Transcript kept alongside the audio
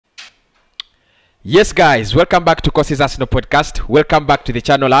Yes, guys, welcome back to Courses Arsenal podcast. Welcome back to the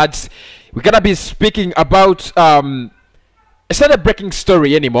channel, lads. We're gonna be speaking about it's not a breaking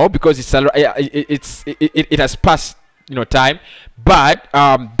story anymore because it has passed time. But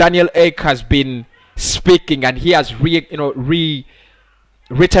Daniel Ek has been speaking and he has reiterated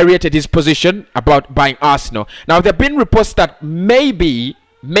his position about buying Arsenal. Now there have been reports that maybe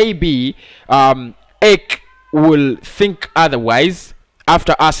Ek will think otherwise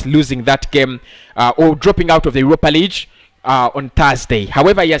after us losing that game or dropping out of the Europa League on Thursday.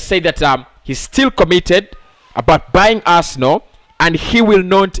 However, he has said that he's still committed about buying Arsenal and he will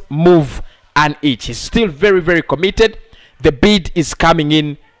not move an inch. He's still very committed. The bid is coming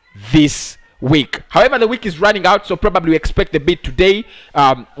in this week. However, the week is running out, so probably we expect the bid today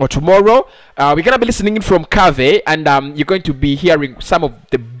or tomorrow. We're going to be listening in from Cave, and you're going to be hearing some of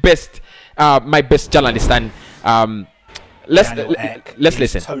the best, my best journalists. And let's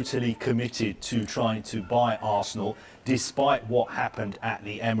listen. Totally committed to trying to buy Arsenal despite what happened at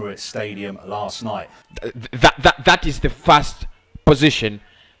the Emirates Stadium last night. That is the first position.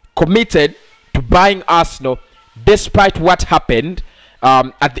 Committed to buying Arsenal despite what happened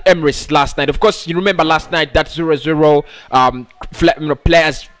at the Emirates last night. Of course, you remember last night that 0-0,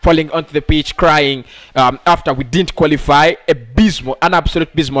 players falling onto the pitch crying after we didn't qualify. An absolute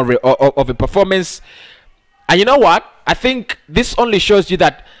abysmal of a performance. And you know what? I think this only shows you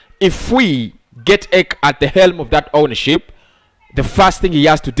that if we get Ek at the helm of that ownership, the first thing he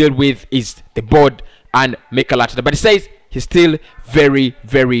has to deal with is the board and mikel. But he says he's still very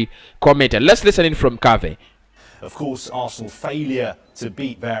committed. Let's listen in from Cave. Of course, Arsenal's failure to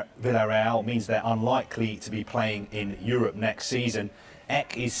beat Villarreal means they're unlikely to be playing in Europe next season.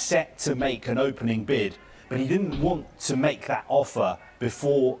 Ek is set to make an opening bid, but he didn't want to make that offer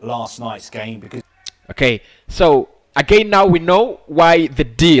before last night's game because... Okay, so again now we know why the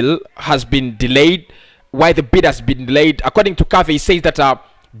deal has been delayed, why the bid has been delayed. According to Cave, he says that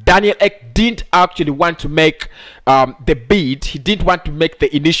Daniel Ek didn't actually want to make the bid. He didn't want to make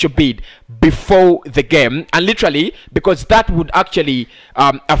the initial bid before the game, and literally because that would actually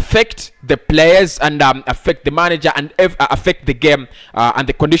affect the players and affect the manager and affect the game and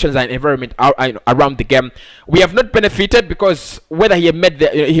the conditions and environment around the game. We have not benefited because whether he made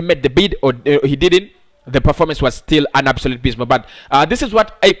the bid or he didn't, the performance was still an absolute abysmal. But this is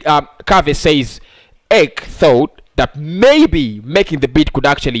what Cave says. Ek thought that maybe making the bid could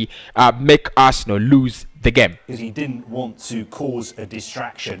actually make Arsenal lose the game. Because he didn't want to cause a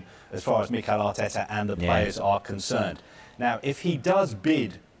distraction as far as Mikel Arteta and the players are concerned. Now, if he does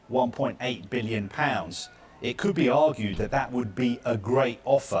bid £1.8 billion, it could be argued that that would be a great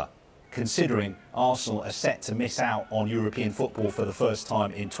offer, considering Arsenal are set to miss out on European football for the first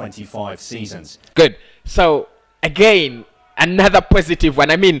time in 25 seasons. Good. So, again, another positive one.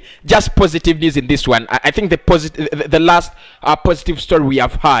 I mean, just positive news in this one. I think the last positive story we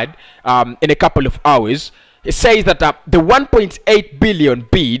have had in a couple of hours, it says that the 1.8 billion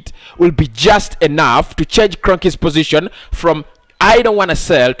bid will be just enough to change Kroenke's position from I don't want to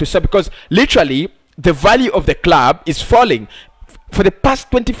sell to sell, because literally the value of the club is falling. For the past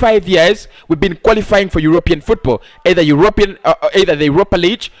 25 years, we've been qualifying for European football, either the Europa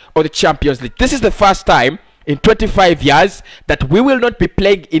League or the Champions League. This is the first time in 25 years that we will not be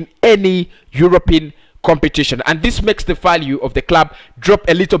playing in any European competition, and this makes the value of the club drop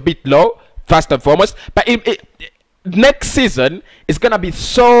a little bit low, first and foremost. But next season is gonna be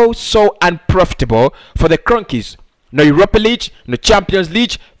so unprofitable for the Kroenkes. No Europa League, no Champions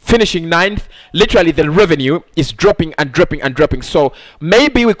League, finishing 9th. Literally the revenue is dropping and dropping. So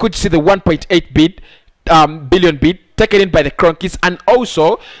maybe we could see the 1.8 billion bid taken in by the Kroenkes, and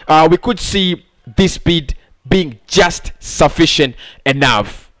also we could see this bid being just sufficient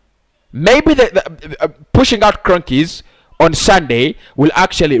enough. Maybe the pushing out Kroenkes on Sunday will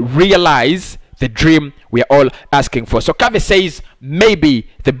actually realize the dream we are all asking for. So Cave says maybe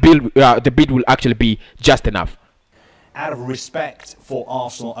the bid will actually be just enough. Out of respect for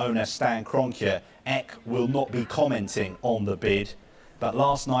Arsenal owner Stan Kroenke, Ek will not be commenting on the bid, but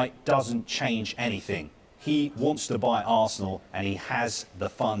last night doesn't change anything. He wants to buy Arsenal and he has the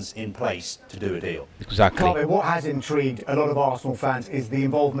funds in place to do a deal. Exactly. Cave, what has intrigued a lot of Arsenal fans is the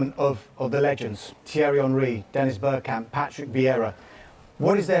involvement of the legends, Thierry Henry, Dennis Bergkamp, Patrick Vieira.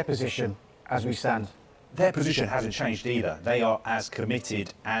 What is their position as we stand? Their position hasn't changed either. They are as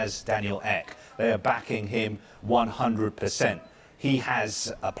committed as Daniel Ek. They are backing him 100%. He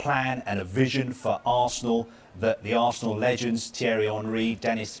has a plan and a vision for Arsenal that the Arsenal legends, Thierry Henry,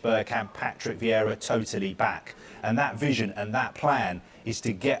 Dennis Bergkamp, Patrick Vieira, totally back. And that vision and that plan is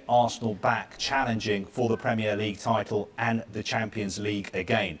to get Arsenal back challenging for the Premier League title and the Champions League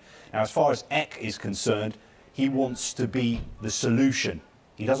again. Now, as far as Ek is concerned, he wants to be the solution.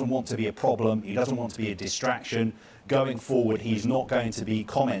 He doesn't want to be a problem. He doesn't want to be a distraction. Going forward, he's not going to be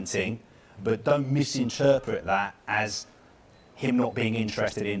commenting, but don't misinterpret that as him not being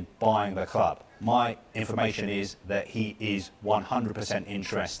interested in buying the club. My information is that he is 100%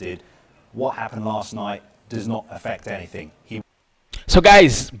 interested. What happened last night does not affect anything. So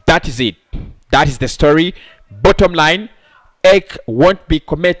guys, that is it. That is the story. Bottom line, Ek won't be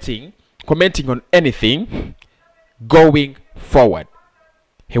commenting on anything going forward.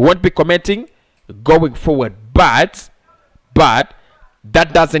 He won't be commenting going forward, but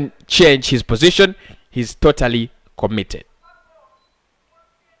that doesn't change his position. He's totally committed.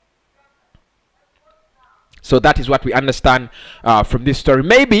 So that is what we understand from this story.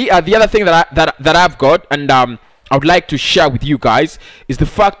 Maybe the other thing that I've got, and I would like to share with you guys, is the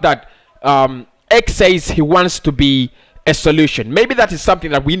fact that X says he wants to be a solution. Maybe that is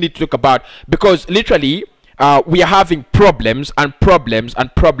something that we need to talk about, because literally we are having problems of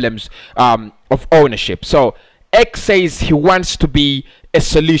ownership. So X says he wants to be a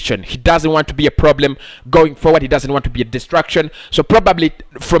solution. He doesn't want to be a problem going forward. He doesn't want to be a distraction. So probably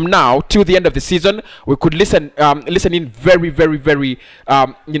from now till the end of the season, we could listen in very,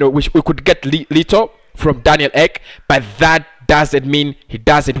 you know, we could get little from Daniel Ek, but that doesn't mean he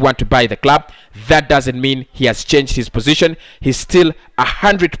doesn't want to buy the club. That doesn't mean he has changed his position. He's still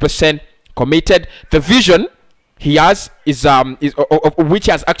 100% committed. The vision he has is which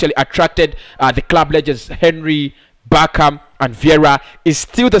has actually attracted the club legends Henry, Barkham and Vieira, is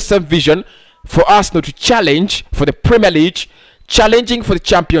still the same vision for Arsenal to challenge for the Premier League, challenging for the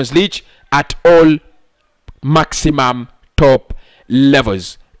Champions League at all maximum top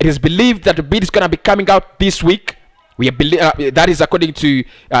levels. It is believed that the bid is going to be coming out this week. That is according to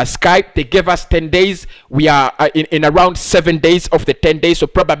Skype. They gave us 10 days. We are in around 7 days of the 10 days. So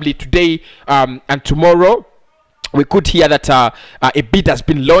probably today and tomorrow, we could hear that a bid has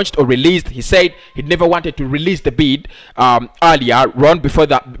been launched or released. He said he never wanted to release the bid earlier, before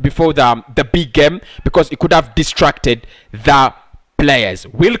the big game, because it could have distracted the players.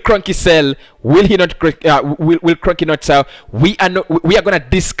 Will Kroenke sell? Will he not? Will Kroenke not sell? We are going to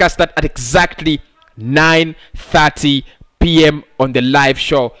discuss that at exactly 9:30 p.m. on the live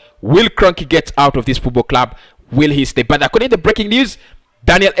show. Will Kroenke get out of this football club? Will he stay? But according to the breaking news,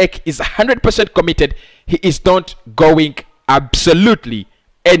 Daniel Ek is 100% committed. He is not going absolutely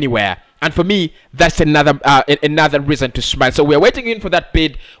anywhere. And for me, that's another reason to smile. So we're waiting in for that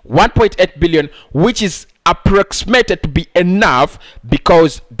bid, 1.8 billion, which is approximated to be enough,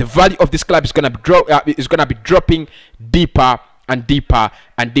 because the value of this club is going to be dropping deeper and deeper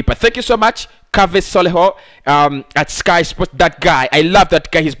and deeper. Thank you so much, Kave Soleho at Sky Sports. That guy, I love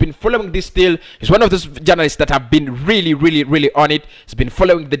that guy. He's been following this deal. He's one of those journalists that have been really on it. He's been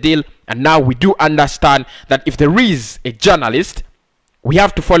following the deal, and now we do understand that if there is a journalist we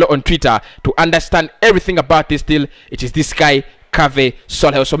have to follow on Twitter to understand everything about this deal, it is this guy, Kave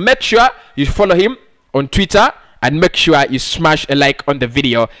Soleho. So make sure you follow him on Twitter and make sure you smash a like on the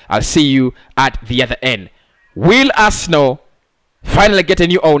video. I'll see you at the other end. Will Arsenal finally get a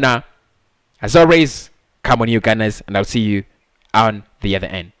new owner? As always, come on you Gunners, and I'll see you on the other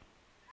end.